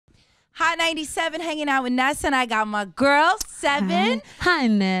Hot 97 hanging out with Nessa, and I got my girl, Sevyn. Hi,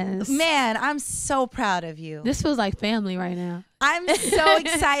 Ness. Man, I'm so proud of you. This feels like family right now. I'm so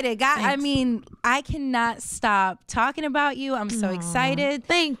excited. God, I mean, I cannot stop talking about you. I'm so excited.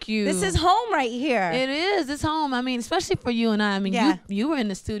 Thank you. This is home right here. It is. It's home. I mean, especially for you and I. I mean, Yeah. you were in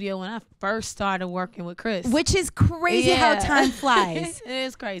the studio when I first started working with Chris. Which is crazy how time flies. It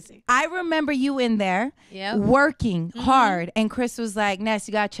is crazy. I remember you in there working hard, and Chris was like, Ness,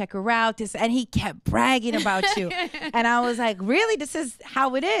 you gotta check her out. And he kept bragging about you. And I was like, really? This is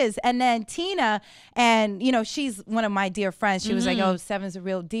how it is. And then Tina, and you know, she's one of my dear friends. She was like, oh, Sevyn's a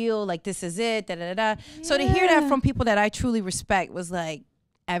real deal. Like, this is it. Da, da, da, da. So to hear that from people that I truly respect was like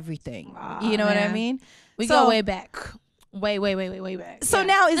everything. You know what I mean? We go way back. Way back. So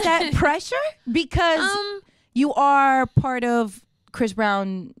now is that pressure? Because you are part of Chris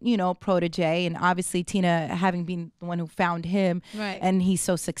Brown, you know, protege, and obviously Tina having been the one who found him, and he's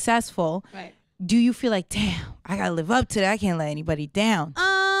so successful. Right. Do you feel like, damn, I gotta live up to that? I can't let anybody down.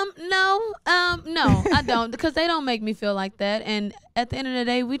 No, I don't, because they don't make me feel like that. And at the end of the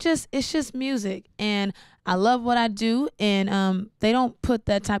day, it's just music, and I love what I do, and they don't put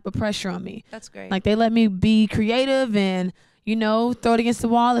that type of pressure on me. That's great. Like, they let me be creative and, you know, throw it against the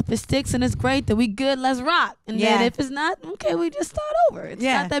wall. If it sticks and it's great, then we good, let's rock. And then if it's not, okay, we just start over. It's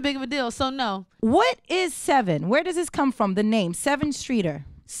not that big of a deal. So no. What is Sevyn? Where does this come from? The name Sevyn Streeter.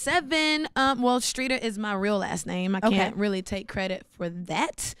 Sevyn, well, Streeter is my real last name. I can't really take credit for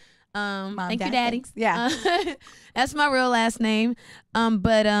that. Mom, thank Dad, you, Daddy. Thanks. Yeah. That's my real last name.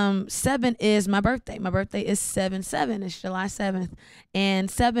 But Sevyn is my birthday. My birthday is 7/7. It's July 7th. And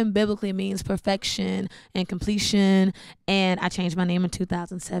 7 biblically means perfection and completion. And I changed my name in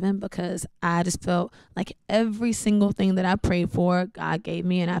 2007 because I just felt like every single thing that I prayed for, God gave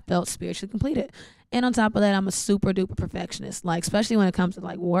me, and I felt spiritually completed. And on top of that, I'm a super duper perfectionist. Like, especially when it comes to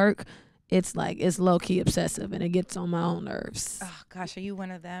like work, it's like, it's low key obsessive, and it gets on my own nerves. Oh gosh, are you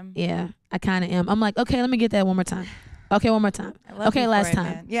one of them? Yeah, I kind of am. I'm like, okay, let me get that one more time. Okay, one more time. Okay, last time.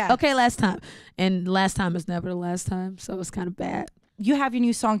 Man. Yeah. Okay, last time. And last time is never the last time, so it's kind of bad. You have your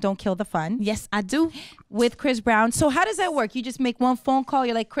new song, Don't Kill the Fun. Yes, I do. With Chris Brown. So how does that work? You just make one phone call.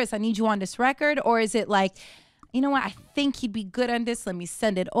 You're like, Chris, I need you on this record. Or is it like, you know what, I think he'd be good on this. Let me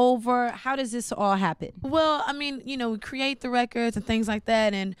send it over. How does this all happen? Well, I mean, you know, we create the records and things like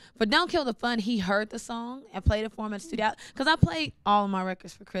that. And for Don't Kill the Fun, he heard the song and played it for him at the studio. Because I play all of my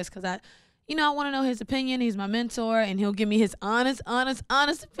records for Chris because I want to know his opinion. He's my mentor, and he'll give me his honest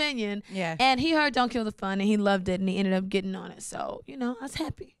opinion. Yeah. And he heard Don't Kill the Fun, and he loved it, and he ended up getting on it. So, you know, I was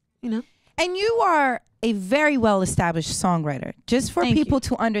happy, you know. And you are a very well-established songwriter. Just for people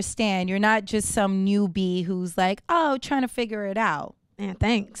to understand, you're not just some newbie who's like, oh, trying to figure it out. Yeah,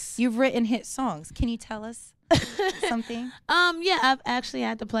 thanks. You've written hit songs. Can you tell us something? Yeah, I've actually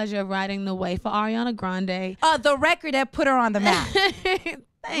had the pleasure of writing The Way for Ariana Grande. The record that put her on the map.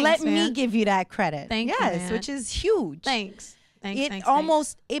 Thanks, Let man. me give you that credit. Thank you, man. Which is huge. Thanks.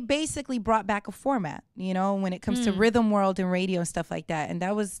 It basically brought back a format, you know, when it comes to rhythm world and radio and stuff like that. And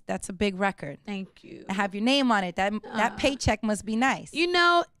that's a big record. Thank you. I have your name on it. That paycheck must be nice. You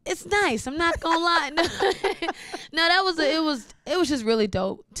know, it's nice. I'm not gonna lie. No, it was just really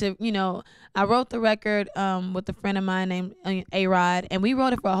dope to, you know, I wrote the record with a friend of mine named A-Rod, and we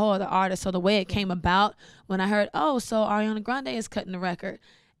wrote it for a whole other artist. So the way it came about, when I heard, oh, so Ariana Grande is cutting the record,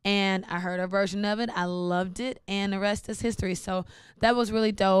 and I heard her version of it, I loved it, and the rest is history. So that was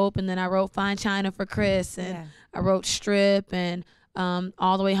really dope. And then I wrote Fine China for Chris, and I wrote Strip, and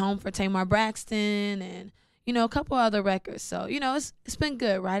All the Way Home for Tamar Braxton, and, you know, a couple other records. So, you know, it's been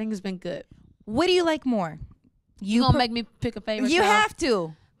good. Writing has been good. What do you like more? You gonna make me pick a favorite? You have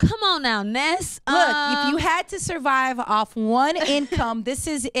to. Come on now, Ness. Look, if you had to survive off one income, this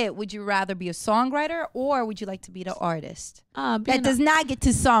is it. Would you rather be a songwriter, or would you like to be the artist? That does not get to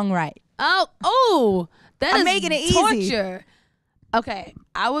songwrite. Oh, I'm making it torture. Easy. Okay,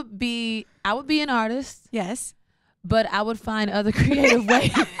 I would be an artist. Yes. But I would find other creative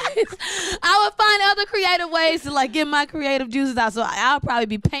ways. I would find other creative ways to like get my creative juices out. So I'll probably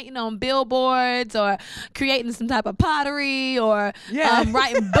be painting on billboards, or creating some type of pottery, or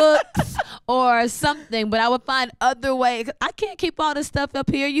writing books or something. But I would find other ways. I can't keep all this stuff up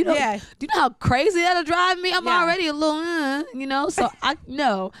here. You know, do you know how crazy that'll drive me? I'm already a little, you know. So I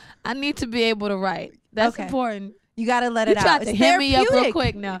need to be able to write. That's important. You got to let it out. You tried to hit me up real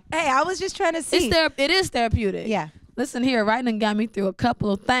quick now. Hey, I was just trying to see. It is therapeutic. Yeah. Listen here, writing got me through a couple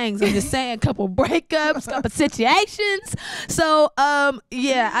of things. I'm just saying, a couple breakups, couple situations. So,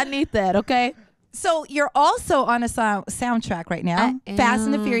 I need that, okay? So you're also on a soundtrack right now. Fast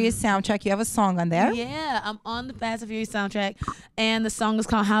and the Furious soundtrack. You have a song on there. Yeah, I'm on the Fast and Furious soundtrack, and the song is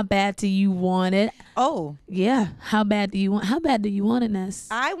called "How Bad Do You Want It?" Oh, yeah. How bad do you want it, Ness?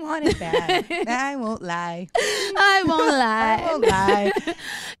 I want it bad. I won't lie. I won't lie. I won't lie.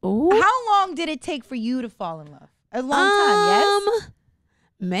 Ooh. How long did it take for you to fall in love? A long time, yes?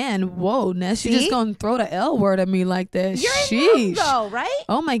 Man, whoa, Ness, you just gonna throw the L word at me like that. You're in love, though, right?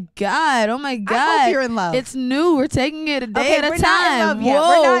 Oh my God. I hope you're in love. It's new. We're taking it a day at a time. Not in love yet.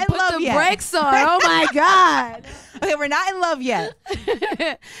 Whoa, we're not in put love the yet. brakes on. Oh my God. Okay, we're not in love yet.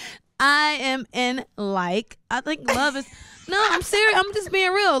 I am in I think love is no, I'm serious. I'm just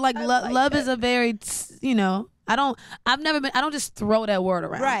being real. Love is a very, I don't just throw that word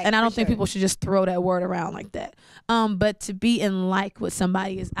around. Right. And I don't think people should just throw that word around like that. But to be in with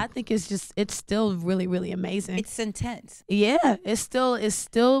somebody I think it's still really, really amazing. It's intense. Yeah. It's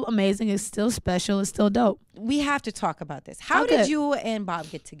still amazing. It's still special. It's still dope. We have to talk about this. How did you and Bob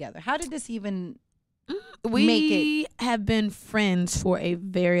get together? How did this even we have been friends for a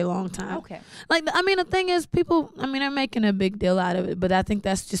very long time. Okay. The thing is, people, they're making a big deal out of it, but I think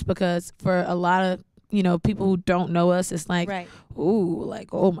that's just because for a lot of, people who don't know us, it's like, right. Ooh,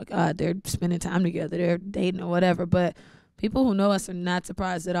 oh my God, they're spending time together, they're dating or whatever. But people who know us are not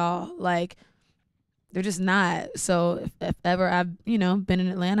surprised at all. They're just not. So if ever I've, been in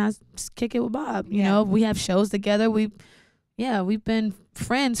Atlanta, I just kick it with Bob. You know, we have shows together. We've been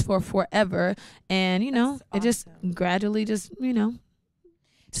friends for forever, and it just gradually just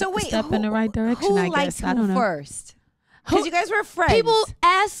so wait, step in the right direction. Who I liked guess I don't know first, because you guys were friends. People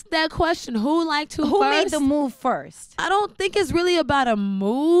ask that question: who liked who Who first? made the move first? I don't think it's really about a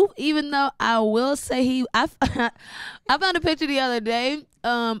move, even though I will say I found a picture the other day.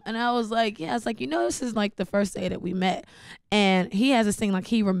 And I was like, this is the first day that we met. And he has this thing,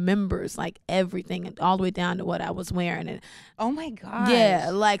 he remembers everything and all the way down to what I was wearing. And oh my God.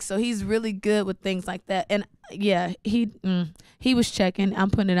 Yeah, so he's really good with things like that. And yeah, he was checking.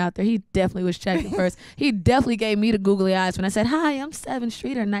 I'm putting it out there. He definitely was checking first. He definitely gave me the googly eyes when I said, "Hi, I'm Sevyn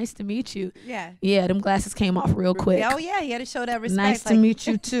Streeter. Nice to meet you." Yeah. Yeah, them glasses came off real quick. Oh yeah, he had to show that respect. Nice to meet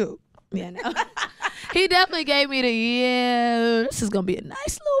you too. Yeah, no. He definitely gave me this is gonna be a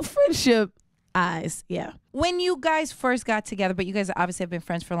nice little friendship eyes. Yeah. When you guys first got together, but you guys obviously have been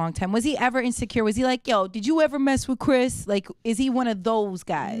friends for a long time, was he ever insecure? Was he like, yo, did you ever mess with Chris? Is he one of those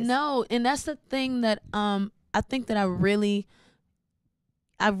guys? No, and that's the thing that I think that I really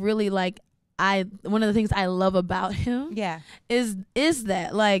like. One of the things I love about him, is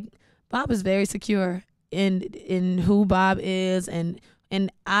that Bob is very secure in who Bob is, and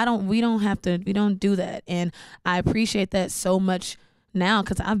we don't do that, and I appreciate that so much now,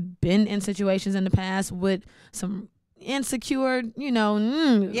 because I've been in situations in the past with some insecure,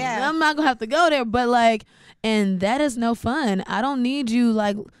 I'm not gonna have to go there, but and that is no fun. I don't need you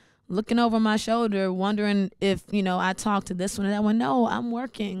looking over my shoulder wondering if I talk to this one or that one. No, I'm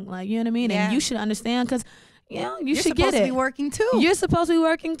working, you know what I mean. And you should understand, because you should get it. You're supposed to be working too. You're supposed to be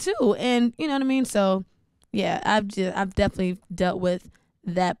working too, and you know what I mean. So yeah, I've definitely dealt with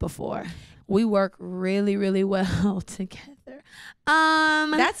that before. We work really, really well together.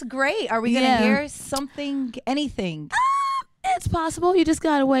 That's great. Are we gonna hear something, anything? It's possible. You just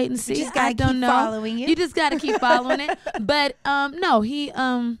gotta wait and see. You just gotta keep following you. You just gotta keep following it. But no, he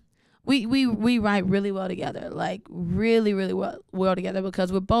we write really well together. Really, really well together,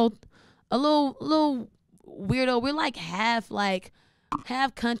 because we're both a little weirdo. We're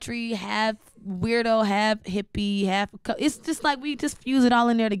half country, half weirdo, half hippie, it's just we just fuse it all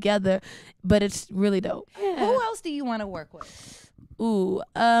in there together, but it's really dope. Yeah. Who else do you want to work with? Ooh,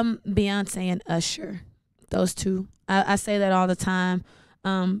 Beyonce and Usher. Those two. I say that all the time,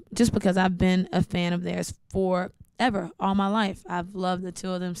 just because I've been a fan of theirs forever, all my life. I've loved the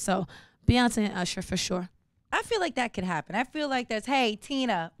two of them. So Beyonce and Usher for sure. I feel like that could happen. I feel like there's, hey,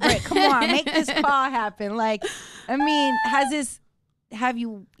 Tina, Rick, come on, make this call happen. Have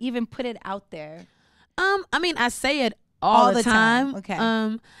you even put it out there? I say it all the time. Okay.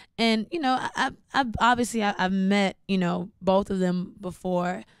 And I've met, both of them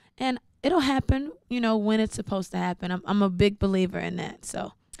before, and it'll happen, when it's supposed to happen. I'm a big believer in that.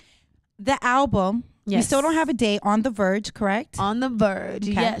 So the album, you still don't have a date, on the Verge, correct? On the Verge,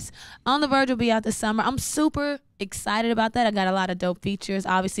 okay. Yes. On the Verge will be out this summer. I'm super excited about that. I got a lot of dope features.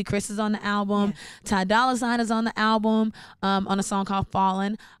 Obviously, Chris is on the album. Ty Dolla $ign is on the album on a song called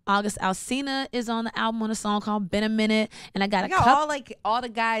Fallen. August Alsina is on the album on a song called Been a Minute. And I got all the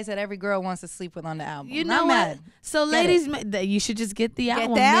guys that every girl wants to sleep with on the album. You know what? So ladies, you should just get the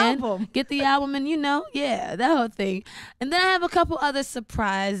album. Get the album and that whole thing. And then I have a couple other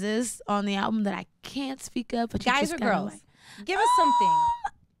surprises on the album that I can't speak of. But guys or girls? Give us something.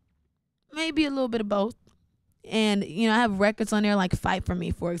 Maybe a little bit of both. And, I have records on there like Fight For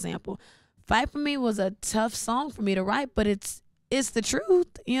Me, for example. Fight For Me was a tough song for me to write, but it's the truth.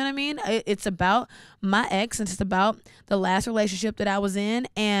 You know what I mean? It's about my ex, and it's about the last relationship that I was in,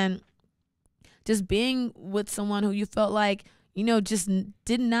 and just being with someone who you felt like, just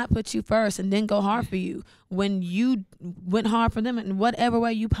did not put you first and didn't go hard for you when you went hard for them in whatever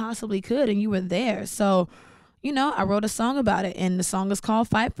way you possibly could, and you were there. So, I wrote a song about it, and the song is called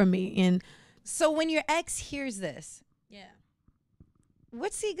Fight For Me. And so when your ex hears this,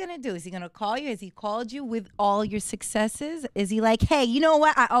 what's he going to do? Is he going to call you? Has he called you with all your successes? Is he like, hey, you know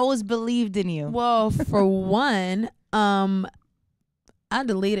what? I always believed in you. Well, for one, I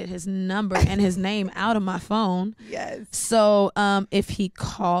deleted his number and his name out of my phone. Yes. So if he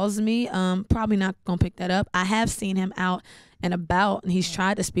calls me, probably not going to pick that up. I have seen him out and about, and he's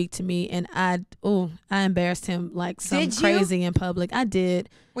tried to speak to me, and I embarrassed him like something crazy in public. I did.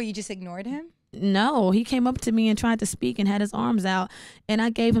 Well, you just ignored him? No, he came up to me and tried to speak and had his arms out, and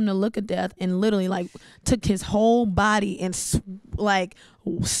I gave him the look of death and literally like took his whole body and swished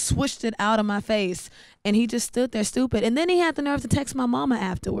it out of my face, and he just stood there stupid. And then he had the nerve to text my mama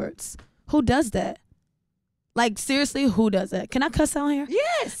afterwards. Who does that? Like, seriously, who does that? Can I cuss out here?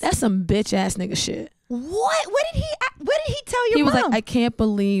 Yes. That's some bitch ass nigga shit. What did he tell your mom? He was like, I can't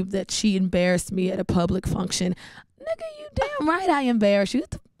believe that she embarrassed me at a public function. Nigga, you damn right I embarrassed you.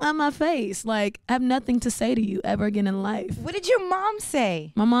 On my face. Like, I have nothing to say to you ever again in life. What did your mom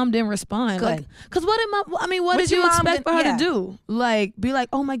say? My mom didn't respond. Good. Because what did you expect for her to do? Like, be like,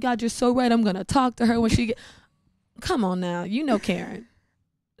 oh my God, you're so right. I'm going to talk to her when she Come on now. Karen.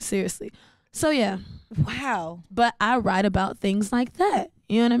 Seriously. So, yeah. Wow. But I write about things like that.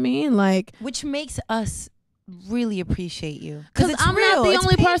 You know what I mean? Like, which makes us really appreciate you, because I'm not the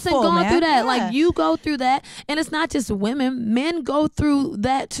only person going through that. Yeah. Like, you go through that, and it's not just women. Men go through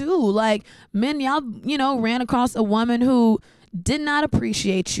that too. Like, men, y'all ran across a woman who did not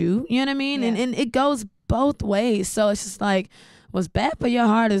appreciate you. You know what I mean? And it goes both ways. So it's just like, what's bad for your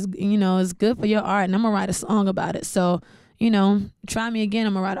heart is is good for your art, and I'm gonna write a song about it. So try me again.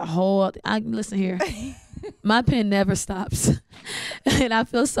 I'm gonna write a whole. Listen here. My pen never stops. And I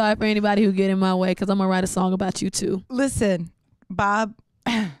feel sorry for anybody who get in my way, because I'm going to write a song about you too. Listen, Bob.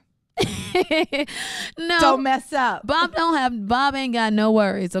 No. Don't mess up. Bob ain't got no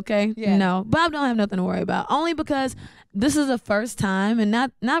worries, okay? Yeah. No. Bob don't have nothing to worry about. Only because this is the first time, and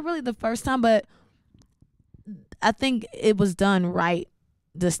not really the first time, but I think it was done right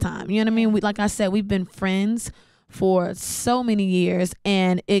this time. You know what I mean? Like I said, we've been friends for so many years,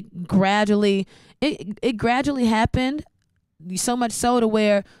 and it gradually happened, so much so to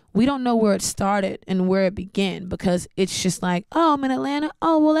where we don't know where it started and where it began, because it's just like, oh, I'm in Atlanta.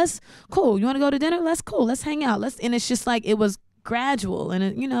 Oh, well, that's cool. You want to go to dinner? That's cool. Let's hang out. And it's just like, it was gradual,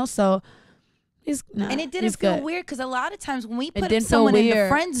 and so and it didn't feel weird, because a lot of times when we put someone someone in the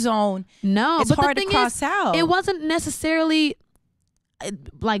friend zone, it's hard to cross out. It wasn't necessarily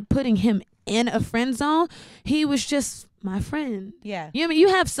like putting him in a friend zone. He was just my friend. Yeah. You know what I mean? You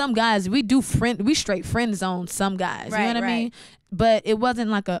have some guys, we straight friend zone some guys. Right, you know what I mean? But it wasn't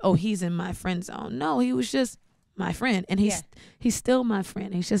like he's in my friend zone. No, he was just my friend, and he's still my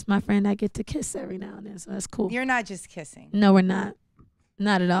friend. He's just my friend I get to kiss every now and then, so that's cool. You're not just kissing. No, we're not.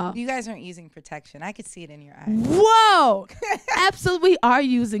 Not at all. You guys aren't using protection. I could see it in your eyes. Whoa! Absolutely, we are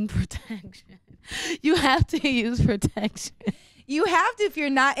using protection. You have to use protection. You have to if you're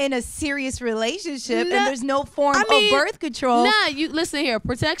not in a serious relationship and there's no form of birth control. Nah, you listen here.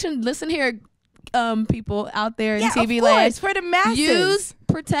 Protection. Listen here, people out there in TV land. For the masses. Use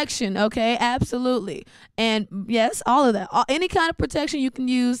protection, okay? Absolutely. And yes, all of that. Any kind of protection you can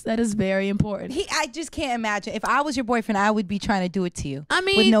use, that is very important. I just can't imagine. If I was your boyfriend, I would be trying to do it to you. I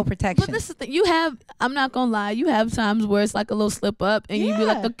mean, with no protection. But this is you have, I'm not going to lie, you have times where it's like a little slip up and you be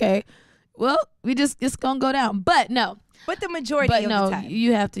like, okay, well, it's going to go down. But no. But the majority of the time.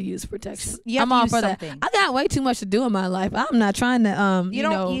 You have to use protection. I'm all for that. I got way too much to do in my life. I'm not trying to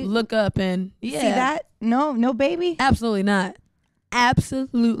look up and see that? No baby? Absolutely not.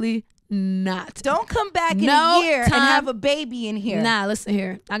 Absolutely not. Don't come back in a year and have a baby in here. Nah, listen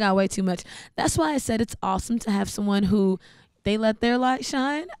here. I got way too much. That's why I said it's awesome to have someone who They let their light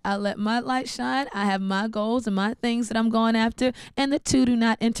shine. I let my light shine. I have my goals and my things that I'm going after, and the two do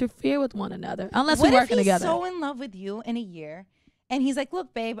not interfere with one another unless we're working together. What if he's so in love with you in a year, and he's like,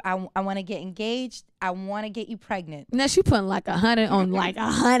 "Look, babe, I want to get engaged. I want to get you pregnant." Now she putting like 100 on like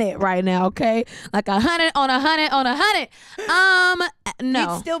 100 right now, okay? Like 100 on 100 on 100.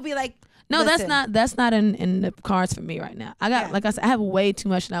 No. You'd still be like, no, listen. that's not in the cards for me right now. I got like I said, I have way too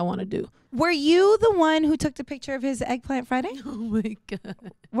much that I want to do. Were you the one who took the picture of his Eggplant Friday? Oh my God.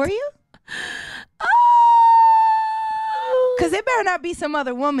 Were you? Because there better not be some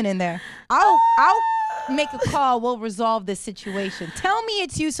other woman in there. I'll make a call. We'll resolve this situation. Tell me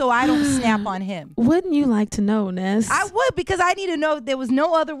it's you so I don't snap on him. Wouldn't you like to know, Ness? I would, because I need to know there was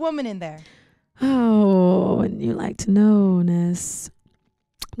no other woman in there. Oh, wouldn't you like to know, Ness?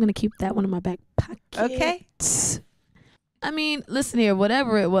 I'm going to keep that one in my back pocket. Okay. I mean, listen here,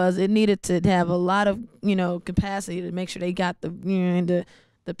 whatever it was, it needed to have a lot of, capacity to make sure they got the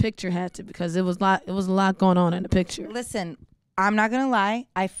picture had to, because it was a lot going on in the picture. Listen, I'm not going to lie.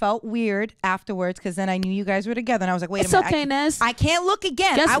 I felt weird afterwards because then I knew you guys were together and I was like, wait a minute. It's okay, Ness. I can't look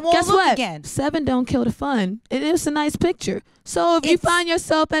again. I won't look again. Sevyn don't kill the fun. It is a nice picture. So if you find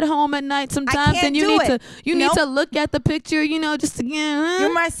yourself at home at night sometimes, then you need to look at the picture, just again.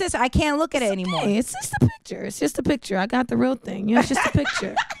 You're my sister. I can't look at it anymore. It's just a picture. It's just a picture. I got the real thing. It's just a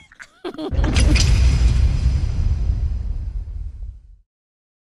picture.